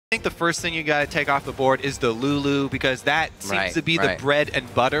think the first thing you got to take off the board is the Lulu, because that seems to be the bread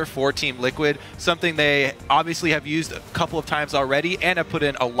and butter for Team Liquid, something they obviously have used a couple of times already and have put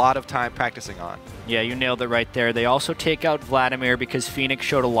in a lot of time practicing on. Yeah, you nailed it right there. They also take out Vladimir because Phoenix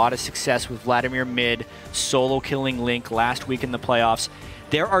showed a lot of success with Vladimir mid, solo killing Link last week in the playoffs.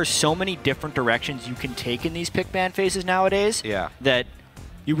 There are so many different directions you can take in these pick ban phases nowadays that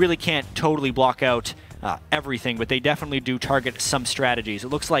you really can't totally block out everything, but they definitely do target some strategies. It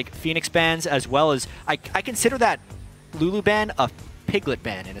looks like Phoenix bans, as well as I consider that Lulu ban a Piglet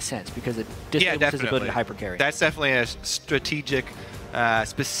ban in a sense, because it disables his ability to hypercarry. That's definitely a strategic,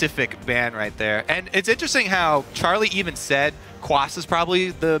 specific ban right there. And it's interesting how Charlie even said Quas is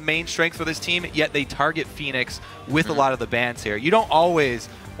probably the main strength for this team, yet they target Phoenix with a lot of the bans here. You don't always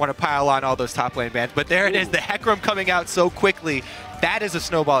want to pile on all those top lane bans, but there it is, the Hecarim coming out so quickly. That is a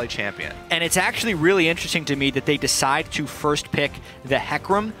snowbally champion. And it's actually really interesting to me that they decide to first pick the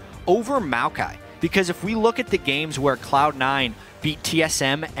Hecarim over Maokai. Because if we look at the games where Cloud9 beat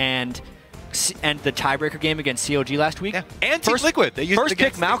TSM and the tiebreaker game against COG last week, and Team Liquid, they used first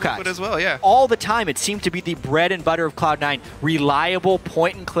pick Maokai as well, all the time. It seemed to be the bread and butter of Cloud9, reliable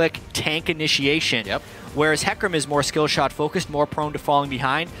point-and-click tank initiation. Whereas Hecarim is more skill shot focused, more prone to falling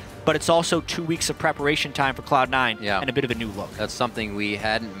behind. But it's also 2 weeks of preparation time for Cloud9 and a bit of a new look. That's something we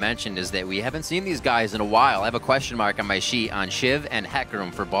hadn't mentioned, is that we haven't seen these guys in a while. I have a question mark on my sheet on Shiv and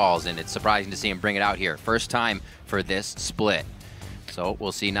Hecarim for balls, and it's surprising to see him bring it out here. First time for this split. So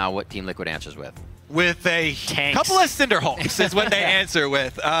we'll see now what Team Liquid answers with. With a couple of Cinderhawks is what they answer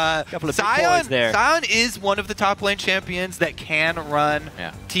with. Couple of Sion there. Sion is one of the top lane champions that can run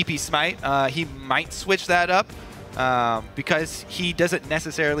TP Smite. He might switch that up. Because he doesn't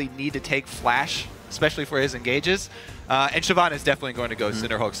necessarily need to take Flash, especially for his engages. And Shyvana is definitely going to go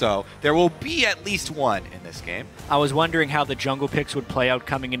Cinderhook, so there will be at least one in this game. I was wondering how the jungle picks would play out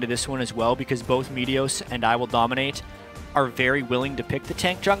coming into this one as well, because both Meteos and I Will Dominate are very willing to pick the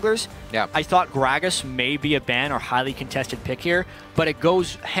tank junglers. I thought Gragas may be a ban or highly contested pick here, but it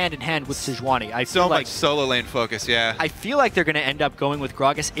goes hand in hand with Sejuani. I feel so much solo lane focus, I feel like they're going to end up going with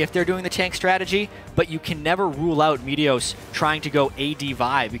Gragas if they're doing the tank strategy, but you can never rule out Meteos trying to go AD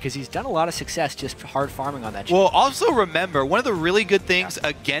Vi, because he's done a lot of success just hard farming on that channel. Well, also remember, one of the really good things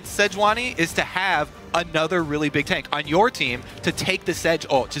against Sejuani is to have another really big tank on your team to take the Sedge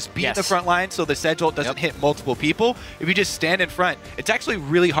ult. Just be in the front line so the Sedge ult doesn't hit multiple people. If you just stand in front, it's actually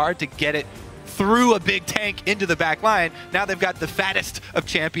really hard to get it through a big tank into the back line. Now they've got the fattest of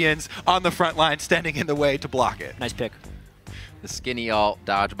champions on the front line standing in the way to block it. Nice pick. The skinny ult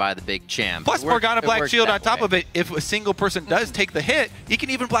dodged by the big champ. Plus Morgana Black Shield on top of it. If a single person does take the hit, you can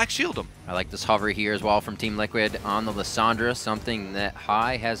even Black Shield them. I like this hover here as well from Team Liquid on the Lissandra, something that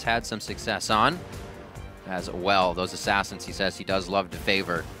High has had some success on. As well, those assassins, he says he does love to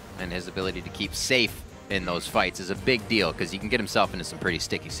favor, and his ability to keep safe in those fights is a big deal, because he can get himself into some pretty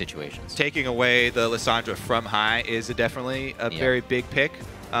sticky situations. Taking away the Lissandra from High is definitely a very big pick.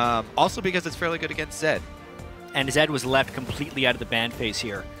 Also because it's fairly good against Zed. And Zed was left completely out of the ban phase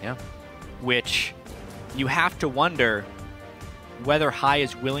here. Which you have to wonder whether High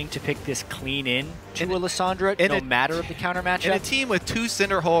is willing to pick this clean in to a Lissandra, no matter of the counter matchup. In a team with two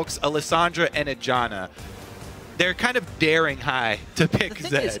Cinderhawks, a Lissandra, and a Janna, they're kind of daring High to pick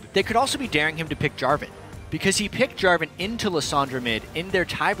Zed. They could also be daring him to pick Jarvan, because he picked Jarvan into Lissandra mid in their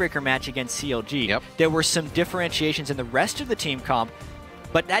tiebreaker match against CLG. There were some differentiations in the rest of the team comp,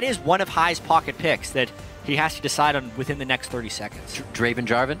 but that is one of High's pocket picks that he has to decide on within the next 30 seconds. Draven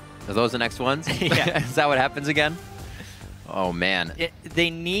Jarvan? Are those the next ones? Is that what happens again? Oh, man. They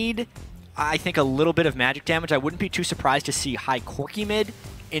need, I think, a little bit of magic damage. I wouldn't be too surprised to see High Corki mid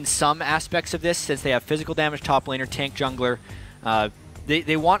in some aspects of this, since they have physical damage top laner, tank jungler.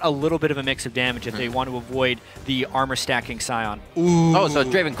 They want a little bit of a mix of damage if they want to avoid the armor stacking Sion. Ooh. Oh, so it's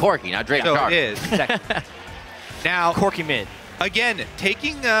Draven Corki, not Draven Jarvan. It is. Now, Corki mid. Again,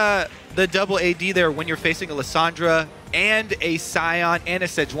 taking the double AD there when you're facing a Lissandra and a Sion and a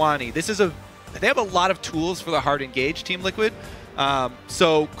Sejuani. They have a lot of tools for the hard engage, Team Liquid.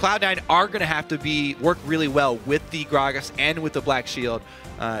 So Cloud9 are going to have to work really well with the Gragas and with the Black Shield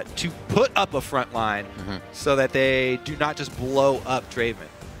to put up a front line so that they do not just blow up Draven.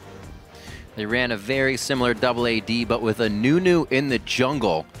 They ran a very similar double AD, but with a Nunu in the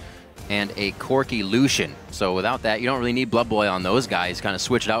jungle and a Corki Lucian. So without that, you don't really need Blood Boy on those guys. Kind of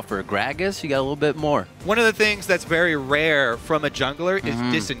switch it out for a Gragas, you got a little bit more. One of the things that's very rare from a jungler is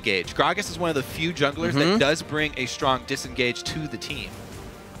disengage. Gragas is one of the few junglers that does bring a strong disengage to the team.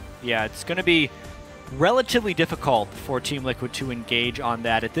 Yeah, it's going to be relatively difficult for Team Liquid to engage on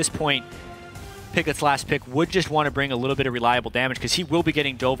that. At this point, Piglet's last pick would just want to bring a little bit of reliable damage because he will be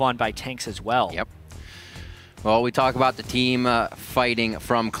getting dove on by tanks as well. Yep. Well, we talk about the team fighting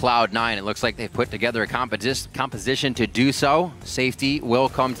from Cloud9. It looks like they've put together a composition to do so. Safety will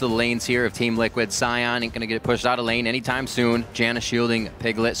come to the lanes here of Team Liquid. Scion ain't going to get pushed out of lane anytime soon. Janna shielding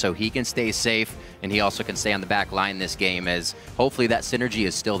Piglet so he can stay safe, and he also can stay on the back line this game, as hopefully that synergy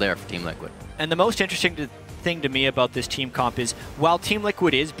is still there for Team Liquid. And the most interesting thing to me about this team comp is, while Team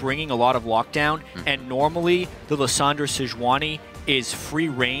Liquid is bringing a lot of lockdown, and normally the Lissandra Sejuani is free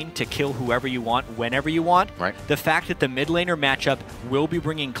reign to kill whoever you want, whenever you want. Right. The fact that the mid laner matchup will be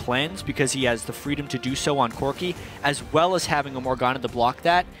bringing Cleanse because he has the freedom to do so on Corki, as well as having a Morgana to block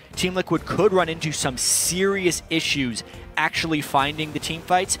that, Team Liquid could run into some serious issues actually finding the team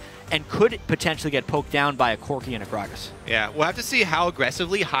fights and could potentially get poked down by a Corki and a Gragas. Yeah, we'll have to see how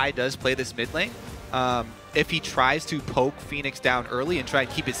aggressively Hai does play this mid lane. If he tries to poke Phoenix down early and try and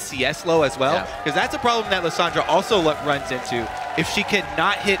keep his CS low as well, because that's a problem that Lissandra also runs into. If she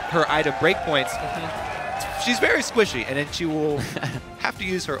cannot hit her item breakpoints, she's very squishy, and then she will have to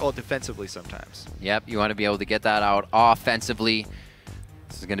use her ult defensively sometimes. Yep, you want to be able to get that out offensively.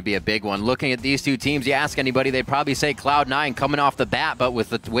 This is going to be a big one. Looking at these two teams, you ask anybody, they'd probably say Cloud9 coming off the bat, but with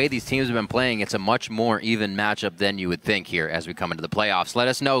the way these teams have been playing, it's a much more even matchup than you would think here as we come into the playoffs. Let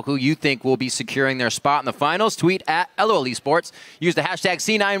us know who you think will be securing their spot in the finals. Tweet at LOL Esports. Use the hashtag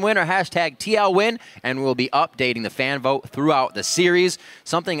C9win or hashtag TLWin, and we'll be updating the fan vote throughout the series.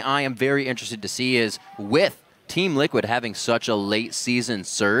 Something I am very interested to see is, with Team Liquid having such a late season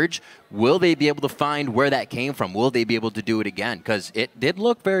surge, will they be able to find where that came from? Will they be able to do it again? Because it did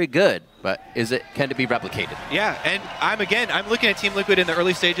look very good, but can it be replicated? Yeah, and I'm looking at Team Liquid in the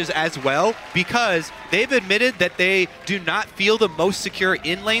early stages as well, because they've admitted that they do not feel the most secure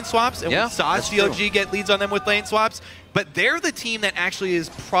in lane swaps, and we saw COG get leads on them with lane swaps. But they're the team that actually is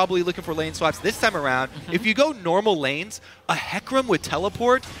probably looking for lane swaps this time around. If you go normal lanes, a Hecarim with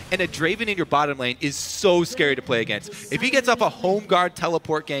teleport and a Draven in your bottom lane is so scary to play against. If he gets up a home guard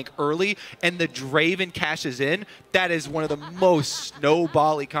teleport gank early and the Draven cashes in, that is one of the most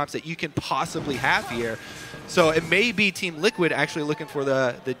snowbally comps that you can possibly have here. So it may be Team Liquid actually looking for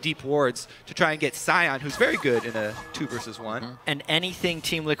the deep wards to try and get Scion, who's very good in a 2 versus 1. And anything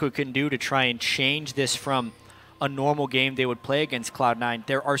Team Liquid can do to try and change this from a normal game they would play against Cloud9.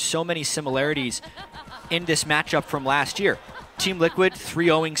 There are so many similarities in this matchup from last year. Team Liquid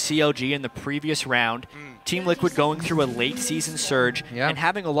 3-0ing CLG in the previous round. Team Liquid going through a late season surge and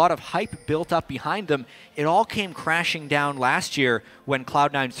having a lot of hype built up behind them. It all came crashing down last year when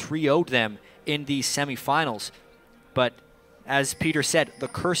Cloud9 3-0'd them in the semifinals. But as Peter said, the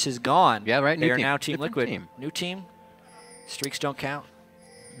curse is gone. Yeah, right. They are now Team Liquid. New team. Streaks don't count.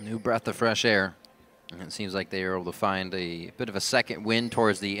 New breath of fresh air. And it seems like they were able to find a bit of a second win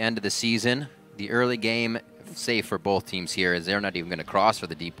towards the end of the season. The early game safe for both teams here, as they're not even going to cross for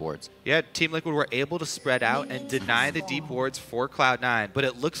the deep wards. Yeah, Team Liquid were able to spread out and deny the deep wards for Cloud9, but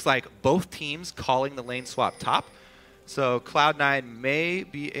it looks like both teams calling the lane swap top. So Cloud9 may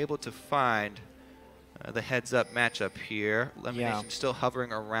be able to find the heads-up matchup here. Lemonation still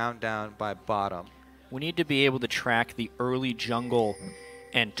hovering around down by bottom. We need to be able to track the early jungle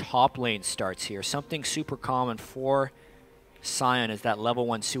and top lane starts here. Something super common for Scion is that level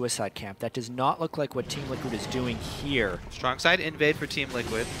 1 suicide camp. That does not look like what Team Liquid is doing here. Strong side invade for Team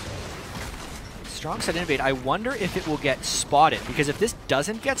Liquid. Strong side invade. I wonder if it will get spotted, because if this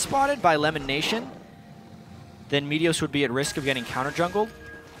doesn't get spotted by Lemon Nation, then Meteos would be at risk of getting counter jungled,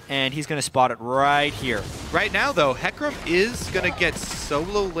 and he's going to spot it right here. Right now, though, Hecarim is going to get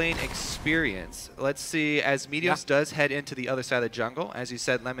solo lane experience. Let's see, as Meteos does head into the other side of the jungle. As you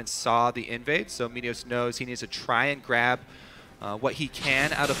said, Lemon saw the invade, so Meteos knows he needs to try and grab what he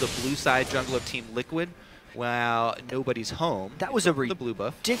can out of the blue side jungle of Team Liquid while nobody's home. That was a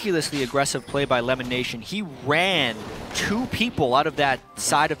ridiculously aggressive play by Lemon Nation. He ran 2 people out of that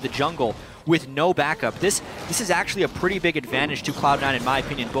side of the jungle with no backup. This is actually a pretty big advantage to Cloud9 in my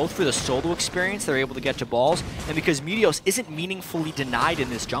opinion, both for the solo experience they're able to get to balls, and because Meteos isn't meaningfully denied in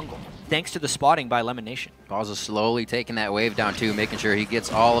this jungle, thanks to the spotting by Lemon Nation. Balls is slowly taking that wave down too, making sure he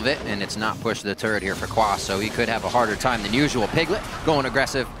gets all of it, and it's not pushed to the turret here for Quas, so he could have a harder time than usual. Piglet going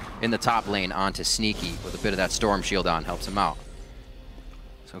aggressive in the top lane onto Sneaky with a bit of that Storm Shield on, helps him out.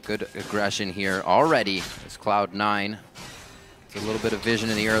 So good aggression here already as Cloud9. It's a little bit of vision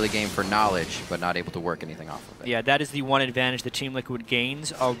in the early game for Knowledge, but not able to work anything off of it. Yeah, that is the one advantage that Team Liquid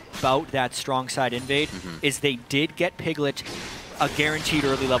gains about that strong side invade, is they did get Piglet a guaranteed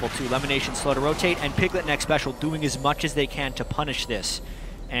early level 2. Lemon Nation slow to rotate, and Piglet next special doing as much as they can to punish this.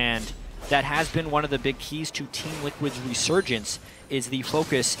 And that has been one of the big keys to Team Liquid's resurgence, is the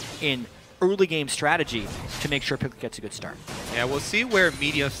focus in early game strategy to make sure Piglet gets a good start. Yeah, we'll see where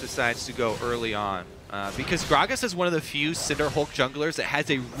Meteos decides to go early on. Because Gragas is one of the few Cinder Hulk junglers that has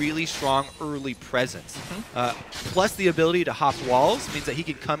a really strong early presence. Plus the ability to hop walls means that he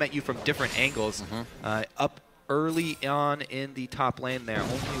can come at you from different angles. Up early on in the top lane there,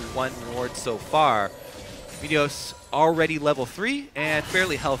 only one ward so far. Meteos already level 3 and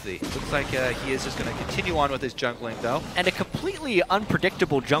fairly healthy. Looks like he is just going to continue on with his jungling though. And a completely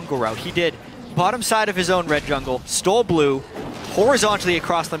unpredictable jungle route. He did bottom side of his own red jungle, stole blue, horizontally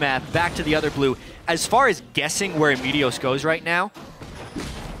across the map, back to the other blue. As far as guessing where Meteos goes right now,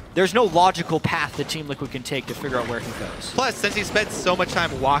 there's no logical path that Team Liquid can take to figure out where he goes. Plus, since he spent so much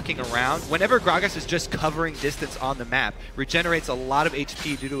time walking around, whenever Gragas is just covering distance on the map, regenerates a lot of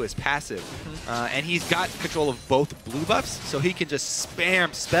HP due to his passive. And he's got control of both blue buffs, so he can just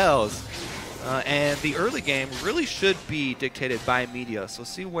spam spells. And the early game really should be dictated by Meteos. We'll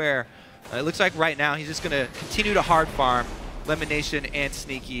see where it looks like right now he's just going to continue to hard farm. Lemonation and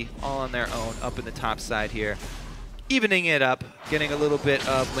Sneaky all on their own up in the top side here. Evening it up, getting a little bit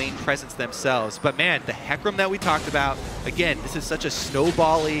of lane presence themselves. But man, the Hecarim that we talked about, again, this is such a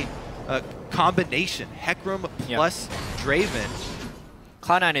snowbally combination. Hecarim plus Draven.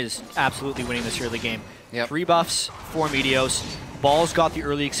 Cloud9 is absolutely winning this early game. Yep. 3 buffs, 4 Meteos. Ball's got the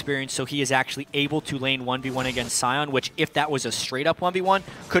early experience, so he is actually able to lane 1v1 against Sion, which if that was a straight-up 1v1,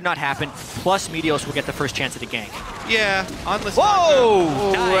 could not happen. Plus, Meteos will get the first chance at a gank. Yeah, on Lissandra.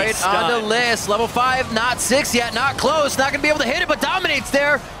 Whoa! Nice Right on stun. the list. Level 5, not 6 yet, not close. Not going to be able to hit it, but dominates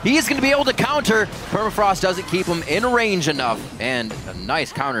there. He's going to be able to counter. Permafrost doesn't keep him in range enough. And a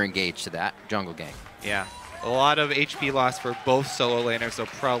nice counter engage to that jungle gank. Yeah, a lot of HP loss for both solo laners, so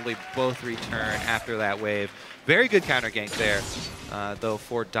probably both return after that wave. Very good counter gank there, though,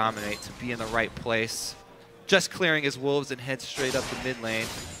 for Dominate to be in the right place. Just clearing his wolves and head straight up the mid lane.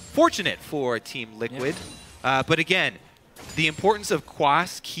 Fortunate for Team Liquid. But again, the importance of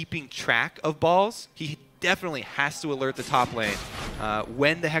Quas keeping track of balls, he definitely has to alert the top lane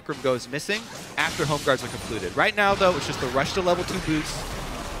when the Hecarim goes missing after home guards are concluded. Right now, though, it's just a rush to level 2 boost.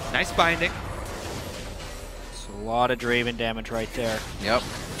 Nice binding. It's a lot of Draven damage right there. Yep.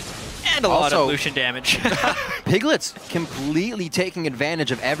 And a lot Also- of Lucian damage. Piglet's completely taking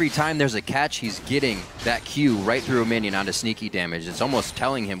advantage of every time there's a catch, he's getting that Q right through a minion onto sneaky damage. It's almost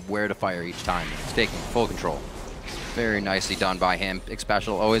telling him where to fire each time. He's taking full control. Very nicely done by him. Big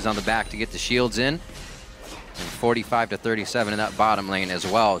special always on the back to get the shields in. And 45 to 37 in that bottom lane as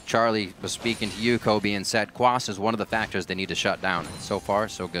well. Charlie was speaking to you, Kobe, and said Quas is one of the factors they need to shut down. So far,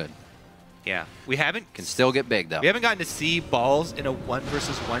 so good. Yeah, we haven't Can still get big, though. We haven't gotten to see balls in a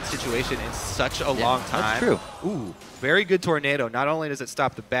 1-versus-1 situation in such a long time. That's true. Ooh, very good tornado. Not only does it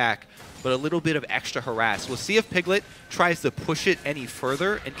stop the back, but a little bit of extra harass. We'll see if Piglet tries to push it any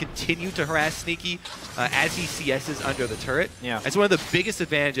further and continue to harass Sneaky as he CS's under the turret. Yeah. That's one of the biggest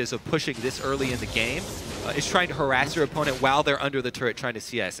advantages of pushing this early in the game, is trying to harass your opponent while they're under the turret trying to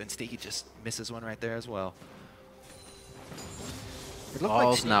CS. And Sneaky just misses one right there as well.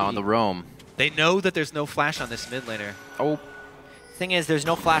 Balls now on the roam. They know that there's no flash on this mid laner. Oh, Thing is, there's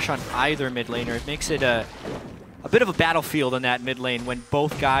no flash on either mid laner. It makes it a bit of a battlefield in that mid lane when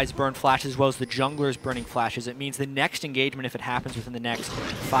both guys burn flashes as well as the junglers burning flashes. It means the next engagement, if it happens within the next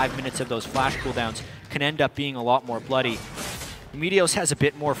 5 minutes of those flash cooldowns, can end up being a lot more bloody. Meteos has a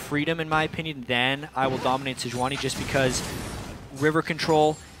bit more freedom, in my opinion, than I Will Dominate Sejuani, just because river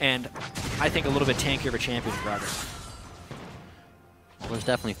control and I think a little bit tankier of a champion progress. there's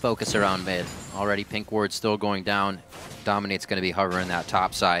definitely focus around mid. Already Pink Ward still going down. Dominate's going to be hovering that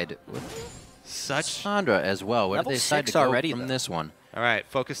top side. Such. Sandra as well. Where do Level they decide to 6 go already, from though. this one? All right,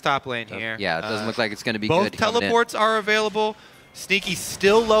 focus top lane here. Yeah, it doesn't look like it's going to be both good. coming in. teleports are available. Sneaky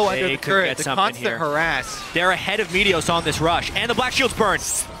still low under They the could turret. get The something constant here. harass. They're ahead of Meteos on this rush, and the Black Shield's burned.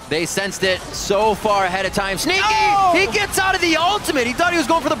 They sensed it so far ahead of time. Sneaky! Oh! He gets out of the ultimate. He thought he was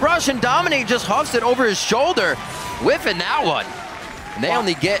going for the brush, and Dominate just huffs it over his shoulder. Whiffing that one. And they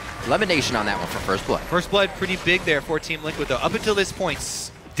only get elimination on that one for first blood. First blood pretty big there for Team Liquid, though. Up until this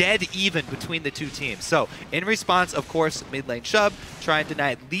point, dead even between the two teams. So, in response, of course, mid lane shove, try and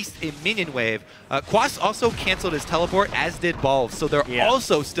deny at least a minion wave. Quas also canceled his teleport, as did Balls, so they're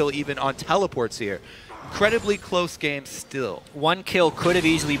also still even on teleports here. Incredibly close game still. One kill could have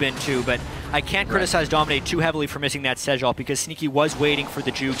easily been 2, but I can't criticize Dominate too heavily for missing that Sejal because Sneaky was waiting for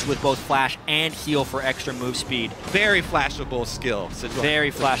the jukes with both flash and heal for extra move speed. Very flashable skill.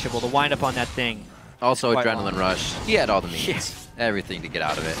 Very flashable. The wind up on that thing. Also Quite Adrenaline long. Rush. He had all the means. Everything to get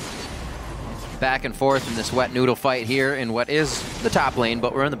out of it. back and forth in this wet noodle fight here in what is the top lane,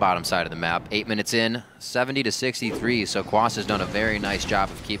 but we're in the bottom side of the map. 8 minutes in, 70 to 63, so Quas has done a very nice job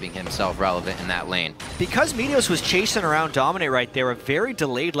of keeping himself relevant in that lane. Because Meteos was chasing around Dominate right there, a very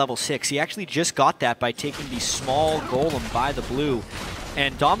delayed level 6. He actually just got that by taking the small golem by the blue.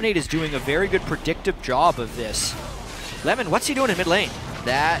 And Dominate is doing a very good predictive job of this. Lemon, what's he doing in mid lane?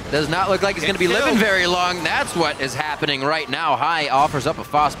 That does not look like he's going to be living very long. That's what is happening right now. Hai offers up a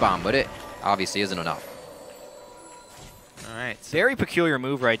Frost Bomb, but it obviously isn't enough. All right. Very peculiar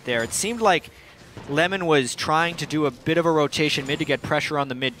move right there. It seemed like Lemon was trying to do a bit of a rotation mid to get pressure on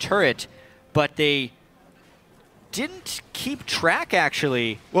the mid turret, but they didn't keep track,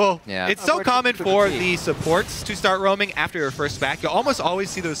 actually. Well, yeah. It's so common for the supports to start roaming after their first back. You almost always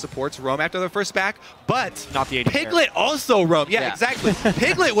see those supports roam after their first back, but not the AD Piglet also roamed. Yeah, exactly.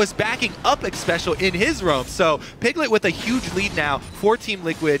 Piglet was backing up Xpecial in his roam, so Piglet with a huge lead now for Team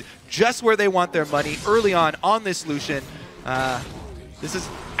Liquid, just where they want their money early on this Lucian. This is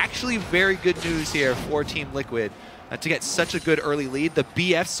actually very good news here for Team Liquid to get such a good early lead. The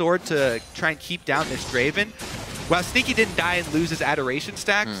BF sword to try and keep down this Draven. While Sneaky didn't die and lose his adoration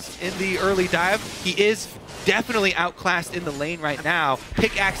stacks in the early dive, he is definitely outclassed in the lane right now.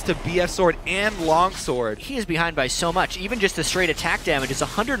 Pickaxe to BF sword and longsword. He is behind by so much. Even just the straight attack damage is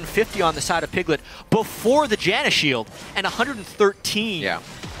 150 on the side of Piglet before the Janna shield, and 113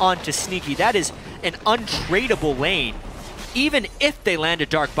 onto Sneaky. That is an untradeable lane. Even if they landed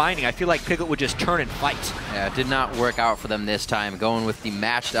Dark Binding, I feel like Piglet would just turn and fight. Yeah, it did not work out for them this time. Going with the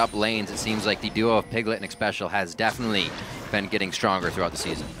matched up lanes, it seems like the duo of Piglet and Xpecial has definitely been getting stronger throughout the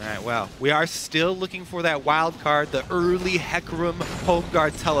season. All right, well, we are still looking for that wild card, the early Hecarim home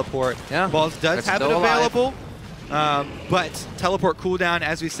guard teleport. Yeah, Balls does have it available, but teleport cooldown,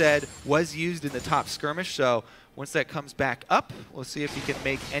 as we said, was used in the top skirmish, so once that comes back up, we'll see if he can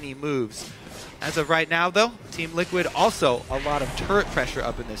make any moves. As of right now, though, Team Liquid also a lot of turret pressure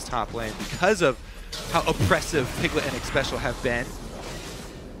up in this top lane because of how oppressive Piglet and Xpecial have been.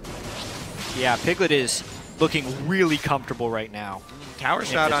 Yeah, Piglet is looking really comfortable right now. Tower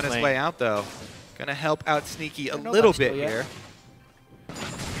shot on his way out, though. Gonna help out Sneaky a little bit here.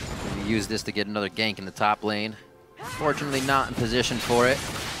 Maybe use this to get another gank in the top lane. Fortunately, not in position for it.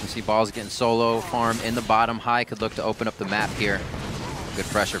 You see Balls getting solo farm in the bottom. Hai could look to open up the map here. Good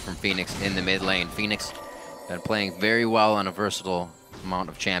pressure from Phoenix in the mid lane. Phoenix been playing very well on a versatile amount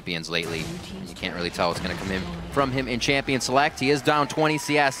of champions lately. You can't really tell what's going to come in from him in Champion Select. He is down 20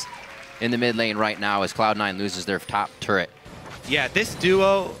 CS in the mid lane right now as Cloud9 loses their top turret. Yeah, this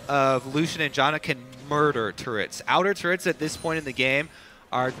duo of Lucian and Janna can murder turrets. Outer turrets at this point in the game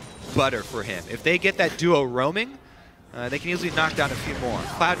are butter for him. If they get that duo roaming, they can easily knock down a few more.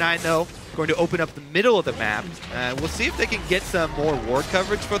 Cloud9, though, going to open up the middle of the map. We'll see if they can get some more ward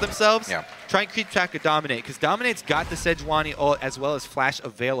coverage for themselves. Yeah. Try and keep track of Dominate, because Dominate's got the Sejuani ult as well as Flash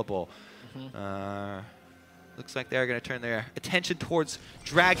available. Looks like they're going to turn their attention towards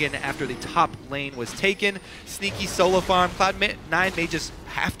Dragon after the top lane was taken. Sneaky solo farm. Cloud9 may just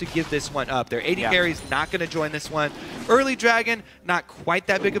have to give this one up. Their AD carry's not going to join this one. Early Dragon, not quite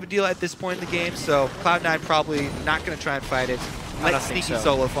that big of a deal at this point in the game, so Cloud9 probably not going to try and fight it. Let Sneaky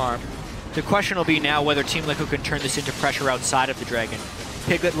solo farm. The question will be now whether Team Liquid can turn this into pressure outside of the Dragon.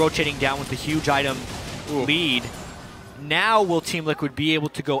 Piglet rotating down with the huge item lead. Now will Team Liquid be able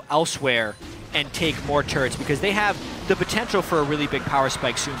to go elsewhere and take more turrets, because they have the potential for a really big power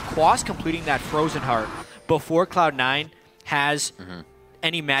spike soon. Quas completing that Frozen Heart before Cloud9 has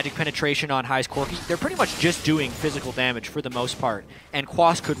any magic penetration on Hai's Corki. They're pretty much just doing physical damage for the most part, and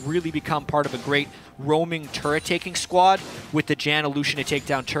Quas could really become part of a great roaming turret-taking squad with the Janna Lucian to take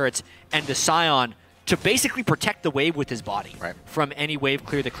down turrets and the Scion to basically protect the wave with his body from any wave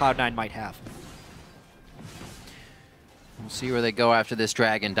clear that Cloud9 might have. We'll see where they go after this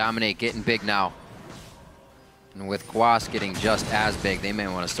Dragon. Dominate getting big now. And with Quas getting just as big, they may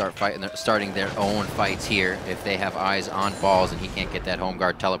want to start starting their own fights here if they have eyes on Balls and he can't get that home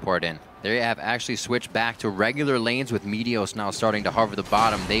guard teleport in. They have actually switched back to regular lanes with Meteos now starting to hover the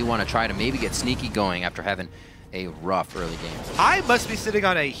bottom. They want to try to maybe get Sneaky going after having a rough early game. I must be sitting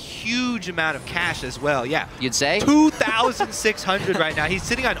on a huge amount of cash as well. Yeah. You'd say? 2,600 right now. He's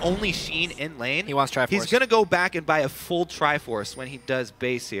sitting on only Sheen in lane. He wants Triforce. He's going to go back and buy a full Triforce when he does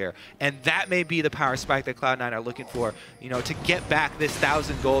base here. And that may be the power spike that Cloud9 are looking for, you know, to get back this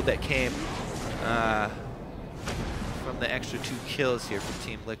 1,000 gold that came from the extra 2 kills here from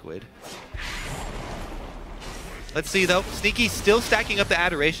Team Liquid. Let's see, though. Sneaky still stacking up the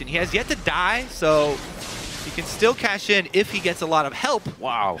Adoration. He has yet to die, so He can still cash in if he gets a lot of help.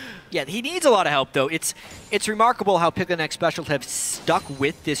 Wow. Yeah, he needs a lot of help, though. It's remarkable how Piglet and X Special have stuck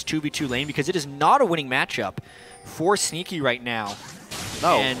with this 2v2 lane because it is not a winning matchup for Sneaky right now.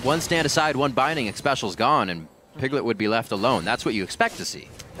 No, and one stand aside, one binding, X Special's gone, and Piglet would be left alone. That's what you expect to see.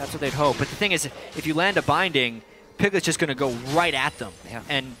 That's what they'd hope. But the thing is, if you land a binding, Piglet's just going to go right at them. Yeah.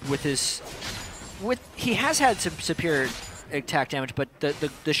 And he has had some superior attack damage, but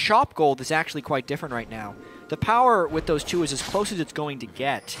the shop gold is actually quite different right now. The power with those two is as close as it's going to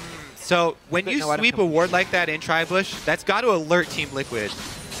get. So when you sweep a ward like that in Tri-Bush, that's got to alert Team Liquid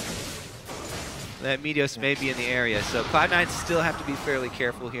that Meteos may be in the area. So Cloud9 still have to be fairly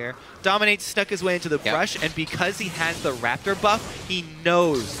careful here. Dominate snuck his way into the brush, and because he has the Raptor buff, he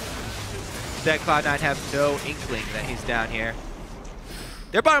knows that Cloud9 have no inkling that he's down here.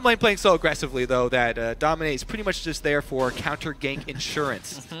 Their bottom lane playing so aggressively, though, that Dominate is pretty much just there for counter gank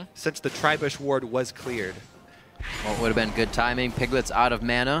insurance since the Tri-Bush ward was cleared. Well, it would have been good timing. Piglet's out of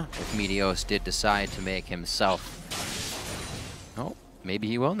mana if Meteos did decide to make himself. Oh, maybe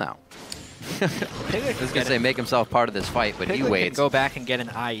he will now. I was going to say make himself part of this fight, but Piglet he waits. Can go back and get an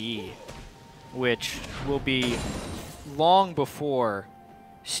IE, which will be long before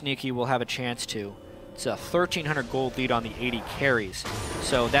Sneaky will have a chance to. It's a 1,300 gold lead on the 80 carries.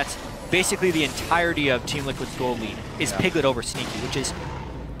 So that's basically the entirety of Team Liquid's gold lead is Piglet over Sneaky, which is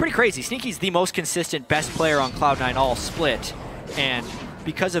pretty crazy. Sneaky's the most consistent, best player on Cloud9 all split. And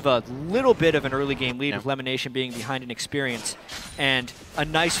because of a little bit of an early game lead with Lemonation being behind in experience and a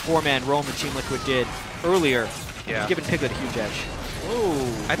nice 4-man roam that Team Liquid did earlier, it's given Piglet a huge edge. Ooh.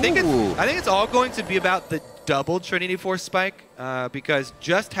 I think it's all going to be about the double Trinity Force spike because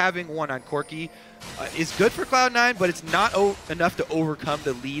just having one on Corki is good for Cloud9, but it's not enough to overcome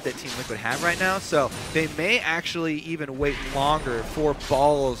the lead that Team Liquid have right now. So they may actually even wait longer for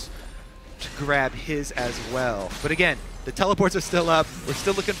Balls to grab his as well. But again, the teleports are still up. We're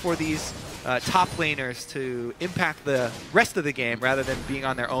still looking for these top laners to impact the rest of the game rather than being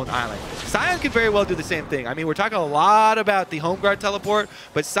on their own island. Sion can very well do the same thing. I mean, we're talking a lot about the home guard teleport,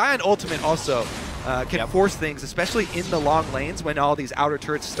 but Sion Ultimate also can force things, especially in the long lanes when all these outer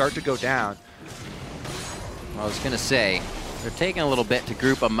turrets start to go down. I was going to say, they're taking a little bit to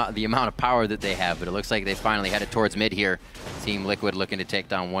group the amount of power that they have, but it looks like they finally headed towards mid here. Team Liquid looking to take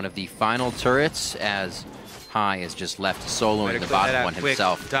down one of the final turrets as High is just left soloing the bottom one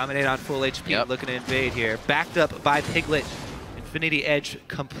himself. Dominate on full HP, looking to invade here. Backed up by Piglet. Infinity Edge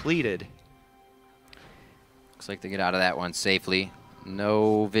completed. Looks like they get out of that one safely.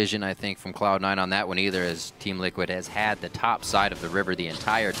 No vision, I think, from Cloud9 on that one either, as Team Liquid has had the top side of the river the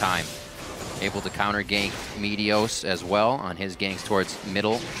entire time. Able to counter gank Meteos as well on his ganks towards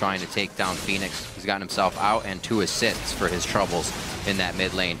middle, trying to take down Phoenix. He's gotten himself out and 2 assists for his troubles in that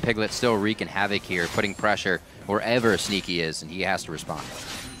mid lane. Piglet still wreaking havoc here, putting pressure wherever Sneaky is, and he has to respond.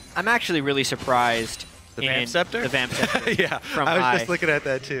 I'm actually really surprised. The Vamp Scepter? The Vamp Scepter. Yeah, from I was High. just looking at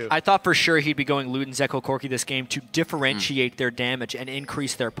that too. I thought for sure he'd be going Ludens, Echo, Corki this game to differentiate their damage and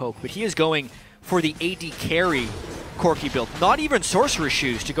increase their poke, but he is going for the AD carry Corki build. Not even Sorcerer's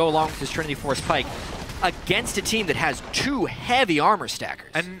Shoes to go along with his Trinity Force Pike against a team that has 2 heavy armor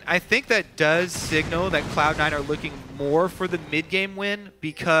stackers. And I think that does signal that Cloud9 are looking more for the mid-game win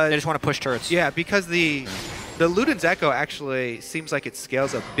because... They just want to push turrets. Yeah, because the Ludens Echo actually seems like it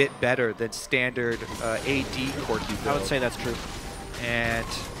scales a bit better than standard AD Corki build. I would say that's true. And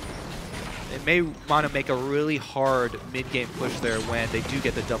they may want to make a really hard mid-game push there when they do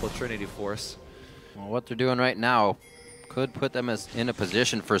get the double Trinity Force. Well, what they're doing right now could put them in a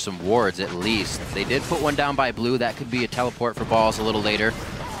position for some wards at least. They did put one down by blue. That could be a teleport for Balls a little later.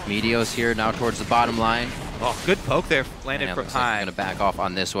 Meteos here now towards the bottom line. Oh, good poke there, landed from High. Going to back off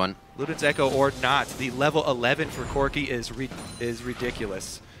on this one. Ludens Echo or not, the level 11 for Corki is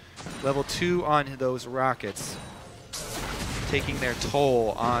ridiculous. Level 2 on those rockets, taking their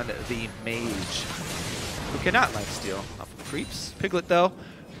toll on the mage, who cannot lifesteal off of creeps. Piglet though,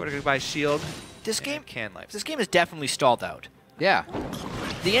 going to buy shield. This game can life. This game is definitely stalled out. Yeah.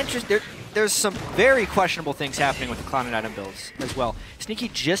 The interest there's some very questionable things happening with the Cloud9 item builds as well. Sneaky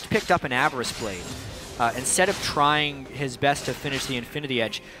just picked up an Avarice Blade instead of trying his best to finish the Infinity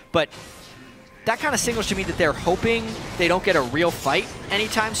Edge, but that kind of signals to me that they're hoping they don't get a real fight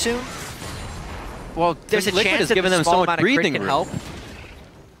anytime soon. Well, there's a chance that giving them so much breathing room. Help.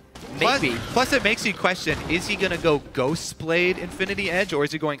 Maybe. Plus, it makes you question, is he going to go Ghost Blade Infinity Edge, or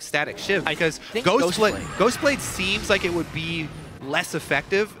is he going Static Shiv? Because Ghost Blade seems like it would be less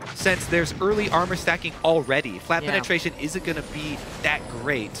effective since there's early armor stacking already. Flat penetration isn't going to be that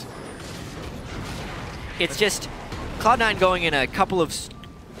great. It's just Cloud9 going in a couple of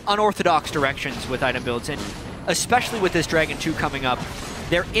unorthodox directions with item builds, and especially with this Dragon 2 coming up.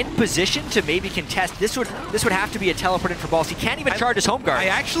 They're in position to maybe contest. This would have to be a teleport in for balls. He can't even charge his home guard. I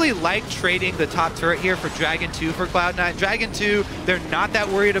actually like trading the top turret here for Dragon 2 for Cloud9. Dragon 2, they're not that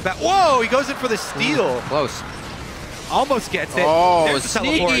worried about. Whoa, he goes in for the steal. Close. Almost gets it. Oh, There's the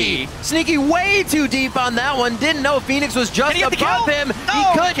teleport. Sneaky way too deep on that one. Didn't know Phoenix was just above him. He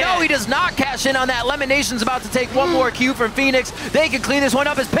could. No, he does not cash in on that. Lemonation's about to take one more Q from Phoenix. They can clean this one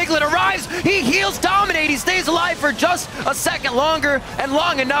up as Piglet arrives. He heals Dominate. He stays alive for just a second longer and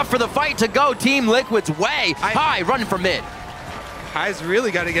long enough for the fight to go Team Liquid's way. High running for mid. High's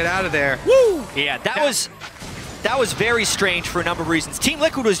really got to get out of there. Woo! Yeah, that was very strange for a number of reasons. Team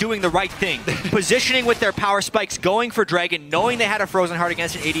Liquid was doing the right thing, positioning with their power spikes, going for Dragon, knowing they had a Frozen Heart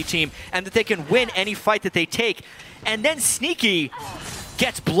against an AD team, and that they can win any fight that they take. And then Sneaky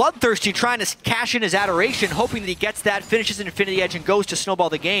gets bloodthirsty trying to cash in his Adoration, hoping that he gets that, finishes an Infinity Edge, and goes to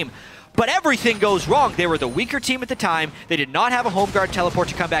snowball the game. But everything goes wrong. They were the weaker team at the time. They did not have a home guard teleport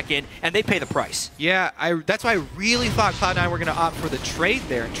to come back in, and they pay the price. Yeah, that's why I really thought Cloud9 were going to opt for the trade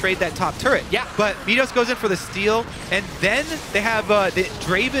there and trade that top turret. Yeah. But Midos goes in for the steal, and then they have the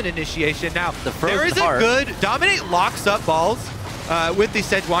Draven initiation. Now, there is a good... Dominate locks up balls with the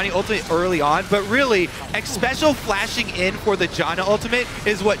Sejuani ultimate early on, but really, Special flashing in for the Janna ultimate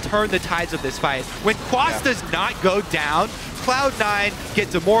is what turned the tides of this fight. When Quas does not go down, Cloud9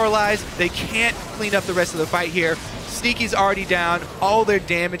 get demoralized. They can't clean up the rest of the fight here. Sneaky's already down. All their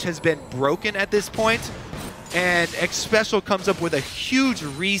damage has been broken at this point. And Special comes up with a huge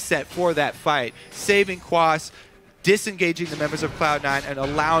reset for that fight, saving Quas, disengaging the members of Cloud9, and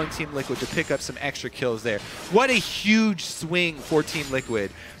allowing Team Liquid to pick up some extra kills there. What a huge swing for Team Liquid.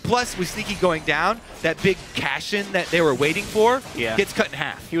 Plus, with Sneaky going down, that big cash-in that they were waiting for gets cut in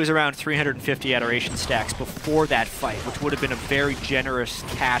half. He was around 350 Adoration stacks before that fight, which would have been a very generous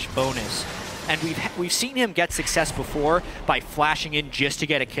cash bonus. And we've seen him get success before by flashing in just to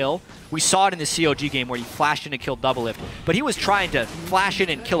get a kill. We saw it in the COG game where he flashed in to kill Double Lift, but he was trying to flash in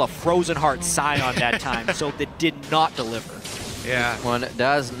and kill a Frozen Heart Scion that time, so that did not deliver. Yeah. One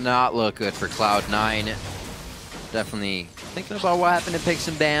does not look good for Cloud9. Definitely thinking about what happened in picks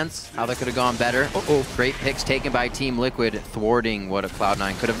and bans, how that could have gone better. Great picks taken by Team Liquid, thwarting what a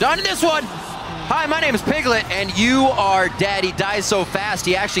Cloud9 could have done in this one. Hi, my name is Piglet, and you are dead. He dies so fast,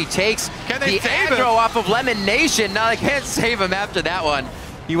 he actually takes the aggro off of Lemonation. Now they can't save him after that one.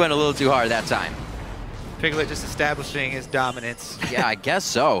 He went a little too hard that time. Piglet just establishing his dominance. Yeah, I guess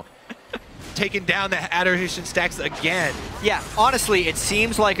so. Taking down the Adoration stacks again. Yeah, honestly, it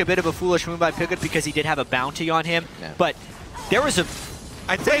seems like a bit of a foolish move by Piglet because he did have a bounty on him, but there was a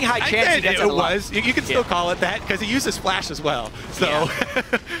pretty high chance he gets it was. You can still call it that because he uses Flash as well. So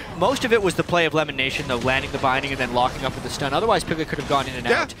most of it was the play of Lemonation, though, landing the binding and then locking up with the stun. Otherwise, Piglet could have gone in and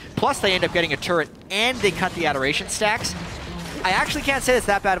out. Plus, they end up getting a turret and they cut the Adoration stacks. I actually can't say it's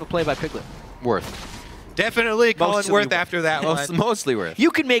that bad of a play by Piglet. Worth. Definitely calling worth after that one. Mostly worth.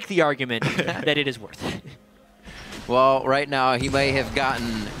 You can make the argument that it is worth. Well, right now he may have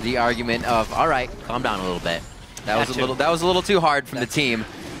gotten the argument of, all right, calm down a little bit. That was a little too hard from the team,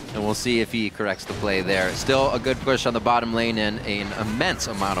 and we'll see if he corrects the play there. Still a good push on the bottom lane and an immense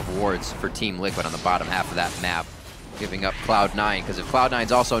amount of wards for Team Liquid on the bottom half of that map, giving up Cloud9, because if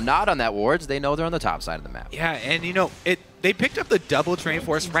Cloud9's also not on that wards, they know they're on the top side of the map. Yeah, and you know, they picked up the double Train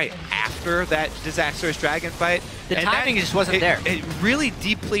Force right after that disastrous Dragon fight. The timing just wasn't there. It really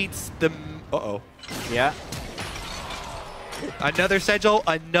depletes the... Yeah. Another Sigil,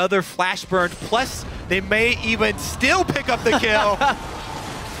 another Flash Burn, plus they may even still pick up the kill.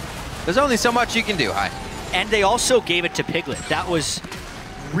 There's only so much you can do, And they also gave it to Piglet. That was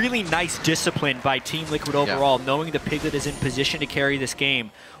really nice discipline by Team Liquid overall, knowing that Piglet is in position to carry this game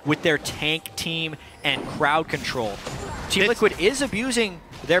with their tank team and crowd control. Team Liquid is abusing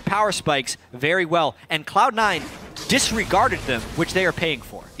their power spikes very well, and Cloud9 disregarded them, which they are paying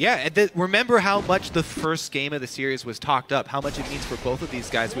for. Yeah, and remember how much the first game of the series was talked up, how much it means for both of these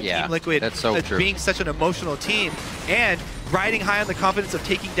guys with Team Liquid being such an emotional team and riding high on the confidence of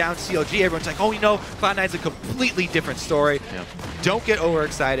taking down CLG. Everyone's like, oh, you know, Cloud9's a completely different story. Yeah. Don't get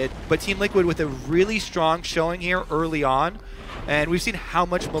overexcited, but Team Liquid with a really strong showing here early on, and we've seen how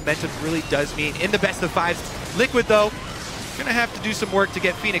much momentum really does mean in the best of fives. Liquid, though, gonna have to do some work to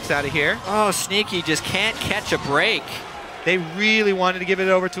get Phoenix out of here. Oh, Sneaky just can't catch a break. They really wanted to give it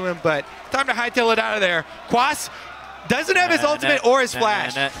over to him, but time to hightail it out of there. Quas doesn't have his ultimate or his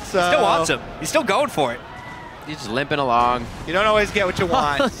flash. So he still wants him. He's still going for it. He's just limping along. You don't always get what you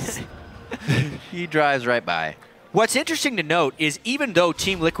want. He drives right by. What's interesting to note is even though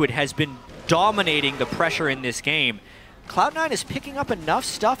Team Liquid has been dominating the pressure in this game, Cloud9 is picking up enough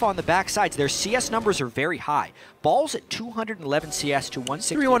stuff on the backsides. Their CS numbers are very high. Balls at 211 CS to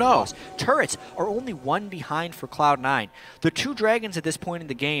 160. 310. Turrets are only one behind for Cloud9. The two Dragons at this point in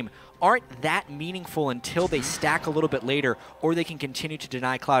the game aren't that meaningful until they stack a little bit later, or they can continue to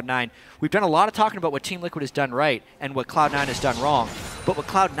deny Cloud9. We've done a lot of talking about what Team Liquid has done right and what Cloud9 has done wrong, but what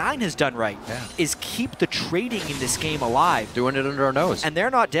Cloud9 has done right is keep the trading in this game alive. Doing it under our nose. And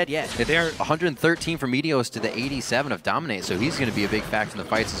they're not dead yet. They're 113 from Meteos to the 87 of Dominate, so he's going to be a big factor in the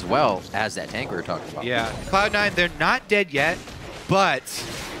fights as well as that tank we were talking about. Yeah, Cloud9, they're not dead yet, but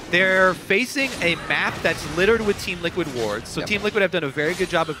they're facing a map that's littered with Team Liquid wards. So Team Liquid have done a very good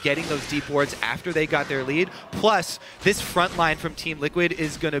job of getting those deep wards after they got their lead. Plus, this front line from Team Liquid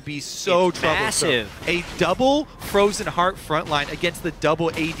is going to be so troublesome. Massive. A double Frozen Heart front line against the double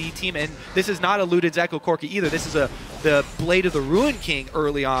AD team. And this is not a looted Echo Corki either. This is the Blade of the Ruin King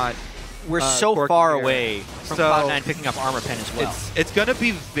early on. We're so Corki far here. away from Cloud9 picking up Armor Pen as well. It's going to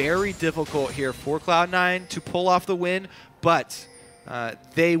be very difficult here for Cloud9 to pull off the win, but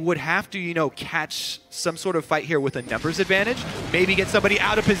they would have to, you know, catch some sort of fight here with a numbers advantage. Maybe get somebody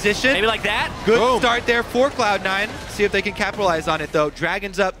out of position. Maybe like that. Good start there for Cloud9. See if they can capitalize on it, though.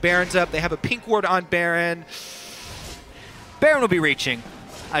 Dragon's up, Baron's up. They have a pink ward on Baron. Baron will be reaching,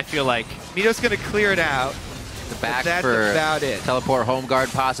 I feel like. Mito's going to clear it out. The back That's for about it. Teleport Home Guard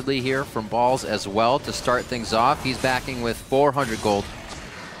possibly here from Balls as well to start things off. He's backing with 400 gold.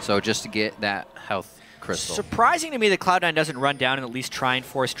 So just to get that health crystal. Surprising to me that Cloud9 doesn't run down and at least try and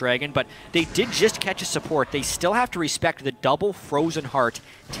force Dragon, but they did just catch a support. They still have to respect the double Frozen Heart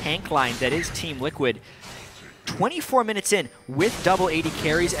tank line that is Team Liquid. 24 minutes in with double 80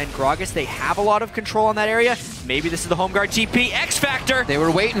 carries and Gragas, they have a lot of control on that area. Maybe this is the home guard TP X Factor. They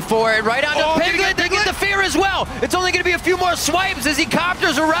were waiting for it right onto Piglet. They get the fear as well. It's only going to be a few more swipes as he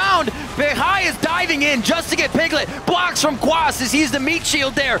copters around. High is diving in just to get Piglet. Blocks from Quas as he's the meat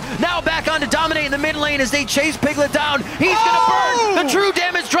shield there. Now back on to Dominate in the mid lane as they chase Piglet down. He's going to burn. The true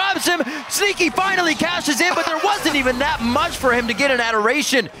damage drops him. Sneaky finally cashes in, but there wasn't even that much for him to get an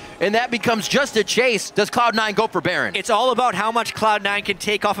adoration. And that becomes just a chase. Does Cloud9 go for Baron? It's all about how much Cloud9 can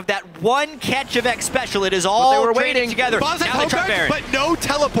take off of that one catch of X Special. It is all they were trading waiting together. Balls Now at they home try guard, Baron. but no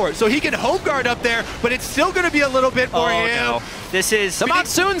teleport. So he can home guard up there, but it's still going to be a little bit for him. No. This is The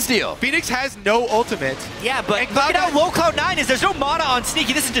Monsoon steal. Phoenix has no ultimate. Yeah, but And look at how Cloud9 low Cloud9 is. There's no mana on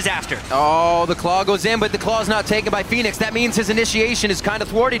Sneaky. This is disaster. Oh, the claw goes in, but the claw's not taken by Phoenix. That means his initiation is kind of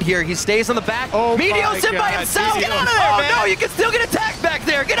thwarted here. He stays on the back. Oh Meteos my in by God, himself. Meteos. Get out of there, Oh, no, man. you can still get attacked back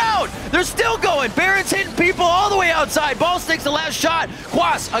there. Get out. They're still going. Baron's hitting people all the way outside. Ball sticks the last shot.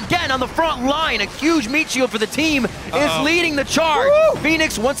 Quas, again, on the front line. A huge meat shield for the team is leading the charge. Woo!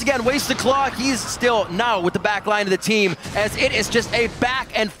 Phoenix, once again, wastes the claw. He's still now with the back line of the team as it is just a back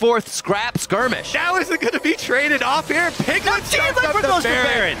and forth scrap skirmish. Now is it going to be traded off here? Piglet Team starts up Liquid the goes for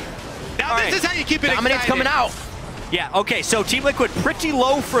Baron. Baron. Now All this right. is how you keep it Dominate's exciting. coming out. Yeah, okay, so Team Liquid pretty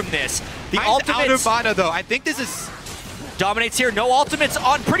low from this. The Mine's out of ultimates mana, though. I think this is... Dominates here. No ultimates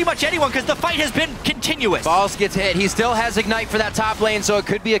on pretty much anyone because the fight has been continuous. Balls gets hit. He still has Ignite for that top lane, so it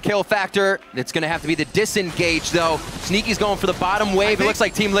could be a kill factor. It's going to have to be the disengage, though. Sneaky's going for the bottom wave. It looks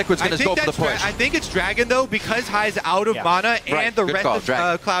like Team Liquid's going to go for the push. I think it's Dragon, though, because High's out of mana and Right. the Good rest call, of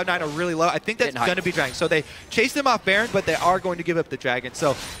Dragon. Cloud9 are really low. I think that's Getting hype. going to be Dragon. So they chased him off Baron, but they are going to give up the Dragon.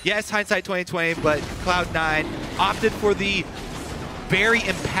 So, yes, hindsight 2020, but Cloud9 opted for the very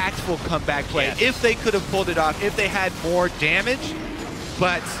impactful comeback play. Yes. If they could have pulled it off, if they had more damage,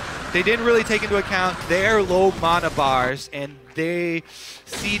 but they didn't really take into account their low mana bars, and they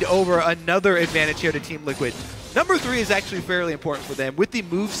cede over another advantage here to Team Liquid. Number 3 is actually fairly important for them. With the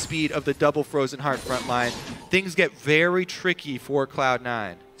move speed of the double Frozen Heart front line, things get very tricky for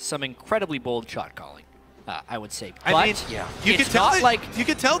Cloud9. Some incredibly bold shot calling, I would say. But I mean, you it's could tell not that, like you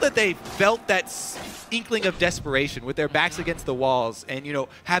could tell that they felt that inkling of desperation with their backs against the walls, and you know,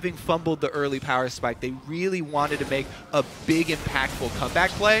 having fumbled the early power spike, they really wanted to make a big, impactful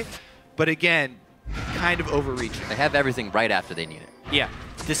comeback play. But again, kind of overreaching. They have everything right after they need it. Yeah,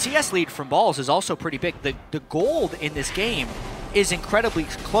 the CS lead from Balls is also pretty big. The gold in this game is incredibly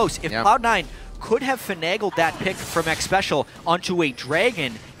close. If Cloud9 could have finagled that pick from X Special onto a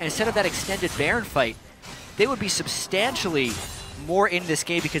Dragon, and instead of that extended Baron fight, they would be substantially more in this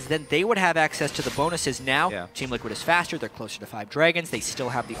game because then they would have access to the bonuses. Now, Team Liquid is faster. They're closer to 5 Dragons. They still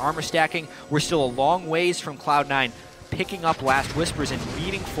have the armor stacking. We're still a long ways from Cloud9 picking up Last Whispers and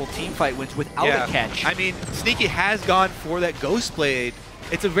meaningful teamfight wins without a catch. I mean, Sneaky has gone for that Ghost Blade.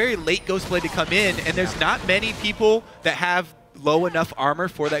 It's a very late Ghost Blade to come in, and there's not many people that have low enough armor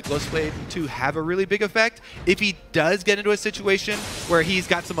for that Glowsblade to have a really big effect. If he does get into a situation where he's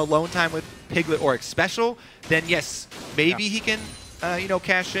got some alone time with Piglet or Special, then yes, maybe he can, you know,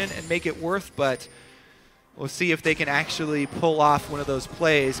 cash in and make it worth, but we'll see if they can actually pull off one of those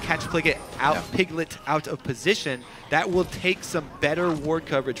plays, catch Piglet out of position. That will take some better ward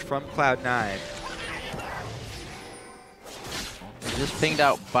coverage from Cloud9. Just pinged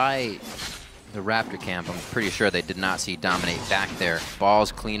out by the Raptor camp. I'm pretty sure they did not see Dominate back there.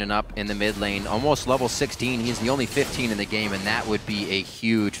 Ball's cleaning up in the mid lane, almost level 16. He's the only 15 in the game, and that would be a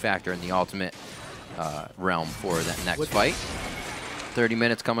huge factor in the ultimate realm for that next fight. 30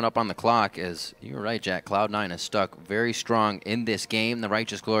 minutes coming up on the clock. Is you're right, Jack. Cloud9 is stuck very strong in this game. The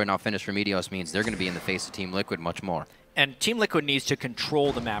Righteous Glory now finished for Meteos means they're going to be in the face of Team Liquid much more. And Team Liquid needs to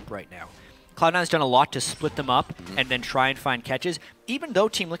control the map right now. Cloud9's done a lot to split them up and then try and find catches, even though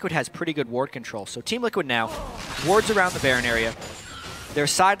Team Liquid has pretty good ward control. So Team Liquid now, wards around the Baron area. Their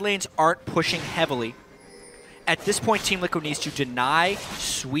side lanes aren't pushing heavily. At this point, Team Liquid needs to deny,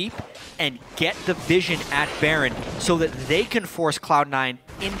 sweep, and get the vision at Baron so that they can force Cloud9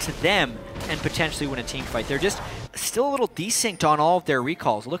 into them and potentially win a team fight. They're just still a little desynced on all of their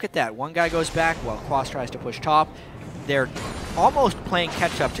recalls. Look at that. One guy goes back while Quas tries to push top. They're almost playing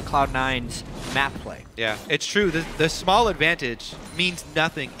catch-up to Cloud9's map play. Yeah, it's true. The small advantage means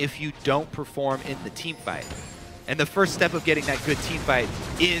nothing if you don't perform in the team fight. And the first step of getting that good team fight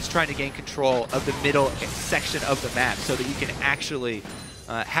is trying to gain control of the middle section of the map so that you can actually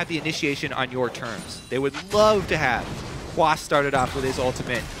have the initiation on your terms. They would love to have Quas started off with his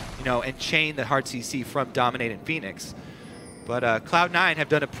ultimate, you know, and chain the hard CC from Dominate and Phoenix. But Cloud9 have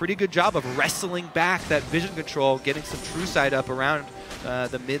done a pretty good job of wrestling back that vision control, getting some true side up around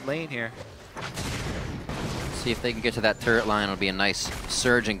the mid lane here. See if they can get to that turret line. It'll be a nice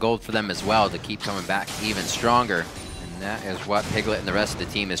surge in gold for them as well to keep coming back even stronger. And that is what Piglet and the rest of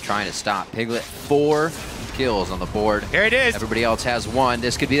the team is trying to stop. Piglet 4 kills on the board. Here it is. Everybody else has 1.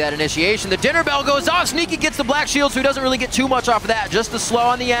 This could be that initiation. The dinner bell goes off. Sneaky gets the black shield, so he doesn't really get too much off of that. Just the slow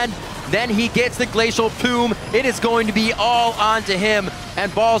on the end. Then he gets the glacial plume. It is going to be all onto him.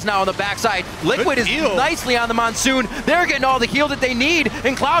 And Ball's now on the backside. Liquid is nicely on the Monsoon. They're getting all the heal that they need,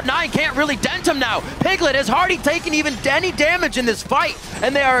 and Cloud9 can't really dent him now. Piglet has hardly taken even any damage in this fight,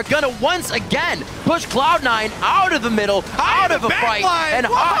 and they are gonna once again push Cloud9 out of the middle, out of a fight, and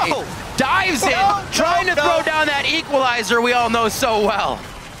High dives in, trying to throw down that equalizer we all know so well.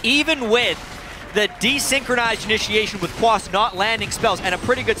 Even with the desynchronized initiation with Quas not landing spells and a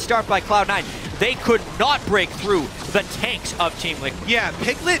pretty good start by Cloud9, they could not break through the tanks of Team Liquid. Yeah,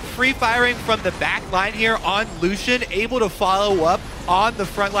 Piglet free firing from the back line here on Lucian, able to follow up on the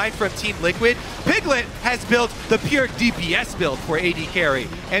front line from Team Liquid. Piglet has built the pure DPS build for AD carry,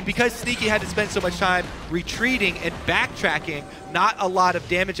 and because Sneaky had to spend so much time retreating and backtracking, not a lot of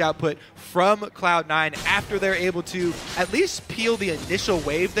damage output from Cloud9 after they're able to at least peel the initial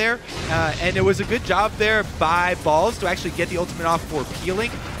wave there. And it was a good job there by Balls to actually get the ultimate off for peeling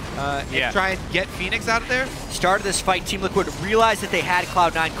and try and get Phoenix out of there. Start of this fight, Team Liquid realized that they had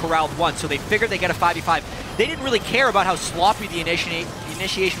Cloud9 corralled once, so they figured they get a 5v5. They didn't really care about how sloppy the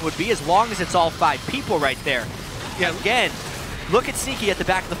initiation would be as long as it's all 5 people right there. Yeah. Again, look at Sneaky at the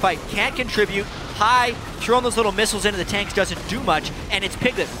back of the fight. Can't contribute. High, throwing those little missiles into the tanks doesn't do much, and it's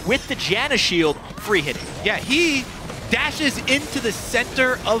Piglet with the Janna shield free hitting. Yeah, he dashes into the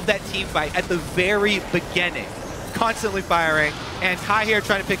center of that team fight at the very beginning, constantly firing, and High here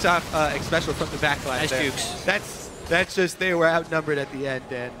trying to pick off Special from the back line. Nice dukes. That's just, they were outnumbered at the end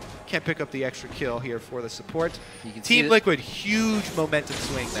and can't pick up the extra kill here for the support. Team Liquid, huge momentum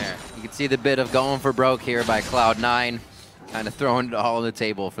swing there. You can see the bit of going for broke here by Cloud9. Kind of throwing it all on the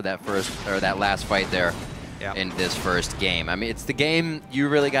table for that that last fight there in this first game. I mean, it's the game you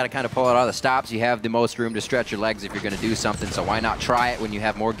really got to kind of pull out all the stops. You have the most room to stretch your legs if you're going to do something, so why not try it when you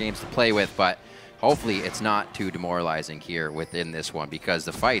have more games to play with? But hopefully it's not too demoralizing here within this one, because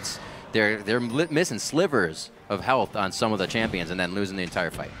the fights, they're missing slivers of health on some of the champions and then losing the entire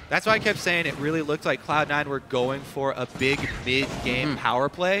fight. That's why I kept saying it really looked like Cloud9 were going for a big mid-game power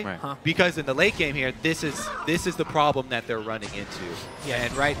play, because in the late game here, this is the problem that they're running into. Yeah.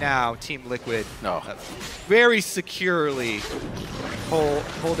 And right now, Team Liquid very securely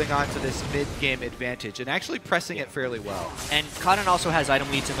holding on to this mid-game advantage and actually pressing it fairly well. And Cloud9 also has item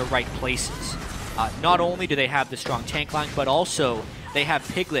leads in the right places. Not only do they have the strong tank line, but also they have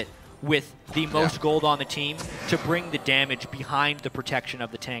Piglet with the most gold on the team to bring the damage behind the protection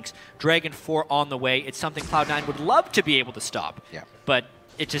of the tanks. Dragon 4 on the way. It's something Cloud9 would love to be able to stop, but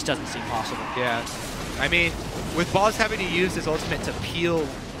it just doesn't seem possible. Yeah, I mean, with Balls having to use his ultimate to peel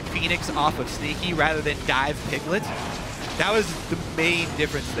Phoenix off of Sneaky rather than dive Piglet, That was the main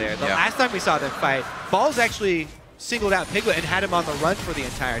difference there. The Yeah. last time we saw them fight, Balls actually singled out Piglet and had him on the run for the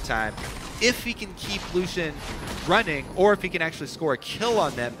entire time. If he can keep Lucian running, or if he can actually score a kill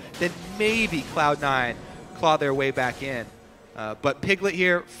on them, then maybe Cloud9 claw their way back in. But Piglet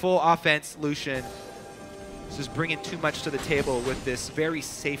here, full offense, Lucian. This is bringing too much to the table with this very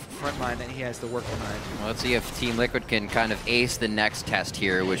safe front line that he has to work behind. Well, let's see if Team Liquid can kind of ace the next test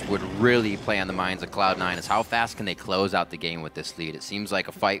here, which would really play on the minds of Cloud9, is how fast can they close out the game with this lead. It seems like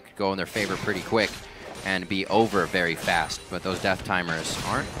a fight could go in their favor pretty quick and be over very fast, but those death timers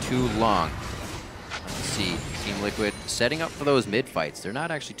aren't too long. Let's see, Team Liquid setting up for those mid fights. They're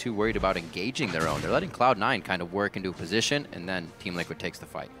not actually too worried about engaging their own. They're letting Cloud9 kind of work into a position, and then Team Liquid takes the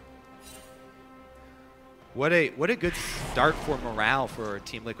fight. What a good start for morale for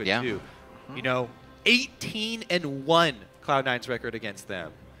Team Liquid too. You know, 18-1 Cloud9's record against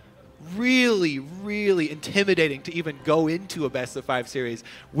them. Really, really intimidating to even go into a best-of-5 series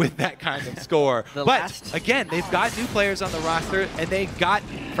with that kind of score. But again, they've got new players on the roster, and they got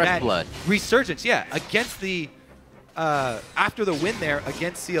fresh blood resurgence. Yeah, against the after the win there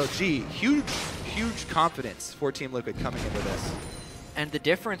against CLG, huge confidence for Team Liquid coming into this. And the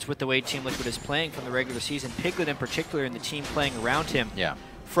difference with the way Team Liquid is playing from the regular season, Piglet in particular, and the team playing around him,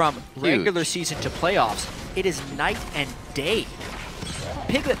 from regular season to playoffs, it is night and day.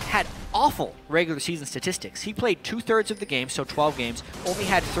 Piglet had awful regular season statistics. He played 2/3 of the game, so 12 games, only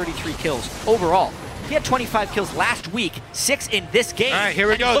had 33 kills overall. He had 25 kills last week, 6 in this game. All right, here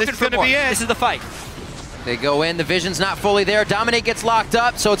we go. This is going to be it. This is the fight. They go in, the vision's not fully there. Dominate gets locked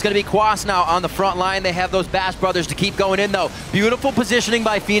up, so it's going to be Quas now on the front line. They have those Bash brothers to keep going in, though. Beautiful positioning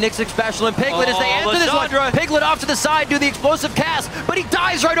by Phoenix, Special, and Piglet as they enter this one. Piglet off to the side, do the explosive cast, but he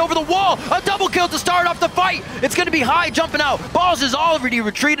dies right over the wall. A double kill to start off the fight. It's going to be High jumping out. Balls is already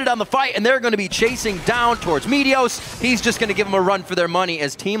retreated on the fight, and they're going to be chasing down towards Meteos. He's just going to give them a run for their money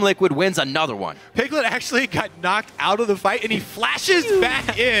as Team Liquid wins another one. Piglet actually got knocked out of the fight, and he flashes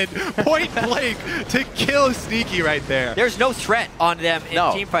back in point blank to kill Sneaky right there. There's no threat on them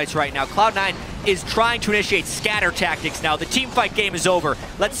in team fights right now. Cloud9 is trying to initiate scatter tactics now. The team fight game is over.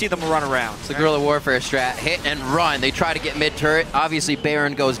 Let's see them run around. It's a guerrilla warfare strat. Hit and run. They try to get mid-turret. Obviously,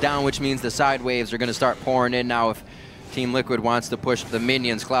 Baron goes down, which means the side waves are going to start pouring in now. If Team Liquid wants to push the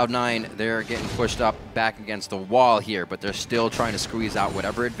minions, Cloud9, they're getting pushed up back against the wall here, but they're still trying to squeeze out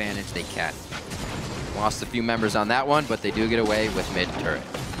whatever advantage they can. Lost a few members on that one, but they do get away with mid-turret.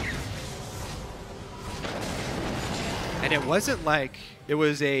 And it wasn't like it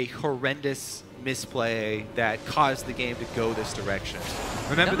was a horrendous misplay that caused the game to go this direction.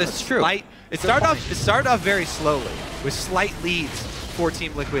 Remember this slight, it started off very slowly with slight leads for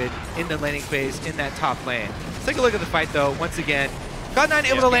Team Liquid in the laning phase in that top lane. Let's take a look at the fight though. Once again, Cloud9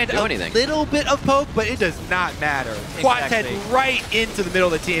 able to land a little bit of poke, but it does not matter. Quas head right into the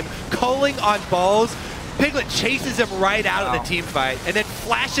middle of the team, calling on Balls. Piglet chases him right out of the team fight and then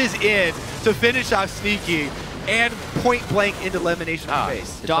flashes in to finish off Sneaky and point blank into elimination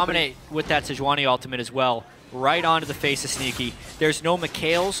face. Dominate with that Sejuani ultimate as well, right onto the face of Sneaky. There's no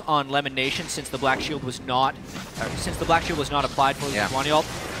Mikhails on Lemon Nation since the Black Shield was not applied for the Sejuani ult.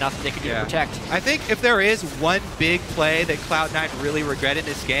 Nothing they can do to protect. I think if there is one big play that Cloud9 really regret in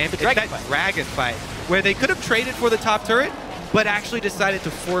this game, it's that Dragon fight, where they could have traded for the top turret, but actually decided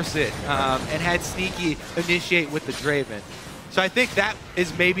to force it and had Sneaky initiate with the Draven. So I think that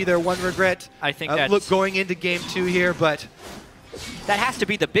is maybe their one regret. I think that's going into game 2 here, but that has to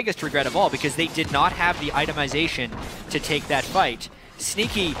be the biggest regret of all because they did not have the itemization to take that fight.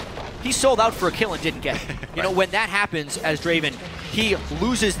 Sneaky, he sold out for a kill and didn't get it. You know, when that happens as Draven, he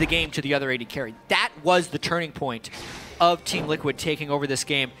loses the game to the other AD carry. That was the turning point of Team Liquid taking over this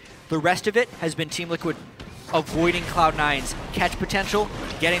game. The rest of it has been Team Liquid avoiding Cloud9's catch potential,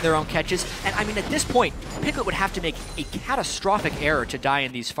 getting their own catches. And I mean, at this point, Piglet would have to make a catastrophic error to die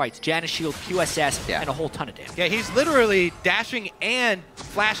in these fights. Janus Shield, QSS, and a whole ton of damage. Yeah, he's literally dashing and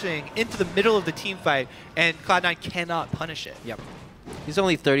flashing into the middle of the team fight, and Cloud9 cannot punish it. Yep. He's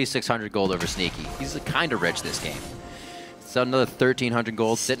only 3,600 gold over Sneaky. He's kind of rich this game. So another 1,300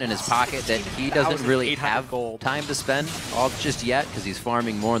 gold sitting in his pocket that he doesn't really have time to spend all just yet because he's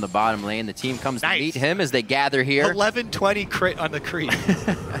farming more in the bottom lane. The team comes to meet him as they gather here. 1120 crit on the creep.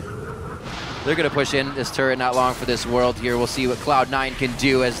 They're going to push in this turret not long for this world here. We'll see what Cloud9 can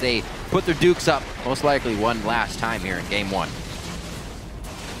do as they put their dukes up, most likely one last time here in game 1.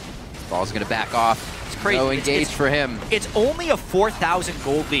 Ball's going to back off. It's crazy. No engage for him. It's only a 4,000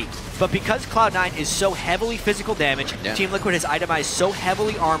 gold lead But because Cloud9 is so heavily physical damage, Team Liquid has itemized so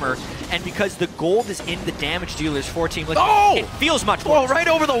heavily armor, and because the gold is in the damage dealers for Team Liquid, it feels much worse. Right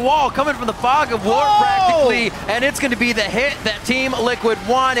over the wall, coming from the fog of war practically, and it's going to be the hit that Team Liquid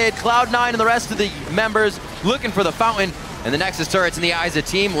wanted. Cloud9 and the rest of the members looking for the fountain, and the Nexus turrets in the eyes of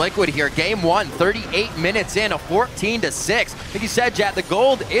Team Liquid here. Game 1, 38 minutes in, a 14-6. Like you said, Jat, the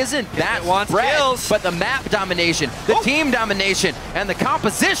gold isn't that spread, but the map domination, the team domination, and the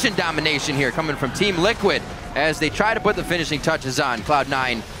composition domination here coming from Team Liquid as they try to put the finishing touches on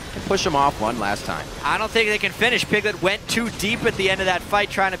Cloud9 and push them off one last time. I don't think they can finish. Piglet went too deep at the end of that fight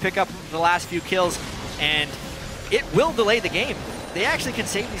trying to pick up the last few kills, and it will delay the game. They actually can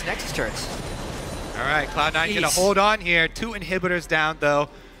save these Nexus turrets. All right, Cloud9 gonna hold on here. 2 inhibitors down, though.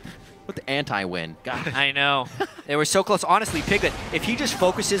 With the anti-win. I know. They were so close. Honestly, Piglet, if he just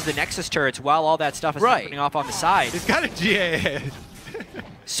focuses the Nexus turrets while all that stuff is happening off on the side. He's got a GA.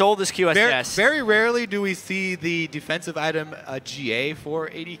 Sold his QSS. Very rarely do we see the defensive item GA for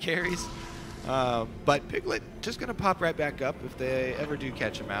AD carries. But Piglet just gonna pop right back up if they ever do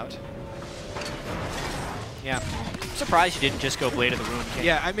catch him out. Yeah. I'm surprised you didn't just go Blade of the Ruin King.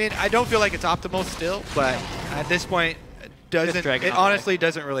 Yeah, I mean, I don't feel like it's optimal still, but at this point, it honestly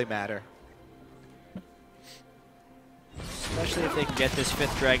doesn't really matter. Especially if they can get this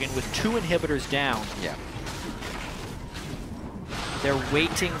 5th dragon with 2 inhibitors down. Yeah. They're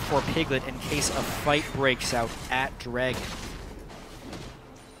waiting for Piglet in case a fight breaks out at Dragon.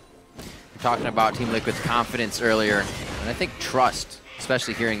 We're talking about Team Liquid's confidence earlier, and I think trust,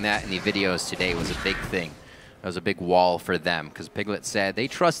 especially hearing that in the videos today, was a big thing. That was a big wall for them, because Piglet said, they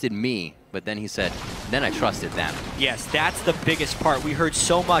trusted me, but then he said, then I trusted them. Yes, that's the biggest part. We heard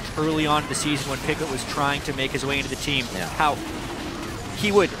so much early on in the season when Piglet was trying to make his way into the team, how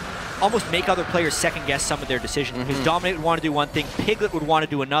he would almost make other players second-guess some of their decisions. Because Dominate would want to do one thing, Piglet would want to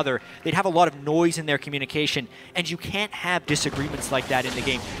do another. They'd have a lot of noise in their communication, and you can't have disagreements like that in the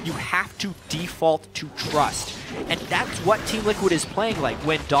game. You have to default to trust. And that's what Team Liquid is playing like.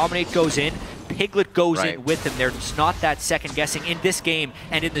 When Dominate goes in, Piglet goes in with him. There's not that second-guessing in this game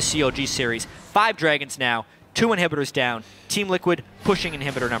and in the COG series. 5 dragons now, 2 inhibitors down. Team Liquid pushing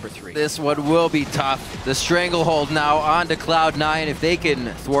inhibitor number 3. This one will be tough. The stranglehold now onto Cloud9. If they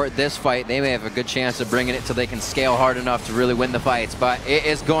can thwart this fight, they may have a good chance of bringing it till they can scale hard enough to really win the fights. But it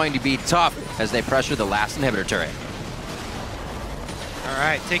is going to be tough as they pressure the last inhibitor turret. All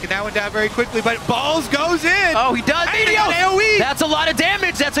right, taking that one down very quickly, but Balls goes in. Oh, he does. AOE. That's a lot of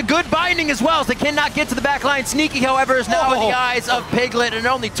damage. That's a good binding as well. So they cannot get to the back line. Sneaky, however, is now in the eyes of Piglet, and it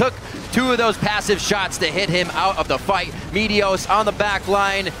only took 2 of those passive shots to hit him out of the fight. Meteos on the back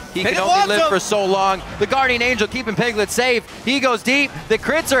line. He can only live for so long. The Guardian Angel keeping Piglet safe. He goes deep. The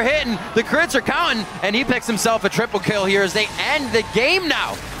crits are hitting. The crits are counting. And he picks himself a triple kill here as they end the game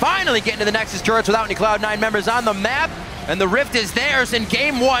now. Finally getting to the Nexus turrets without any Cloud9 members on the map. And the Rift is theirs in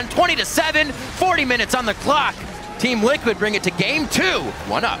Game 1, 20-7, 40 minutes on the clock. Team Liquid bring it to Game 2,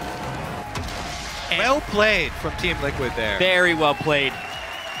 1 up. Well played from Team Liquid there. Very well played.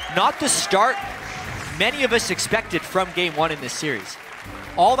 Not the start many of us expected from Game 1 in this series.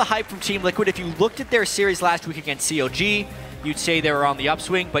 All the hype from Team Liquid, if you looked at their series last week against COG, you'd say they were on the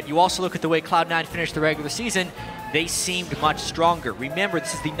upswing, but you also look at the way Cloud9 finished the regular season, they seemed much stronger. Remember,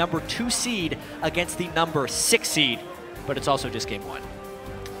 this is the number 2 seed against the number 6 seed. But it's also just Game 1.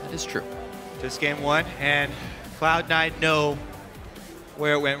 That is true. Just Game 1, and Cloud9 know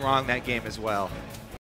where it went wrong that game as well.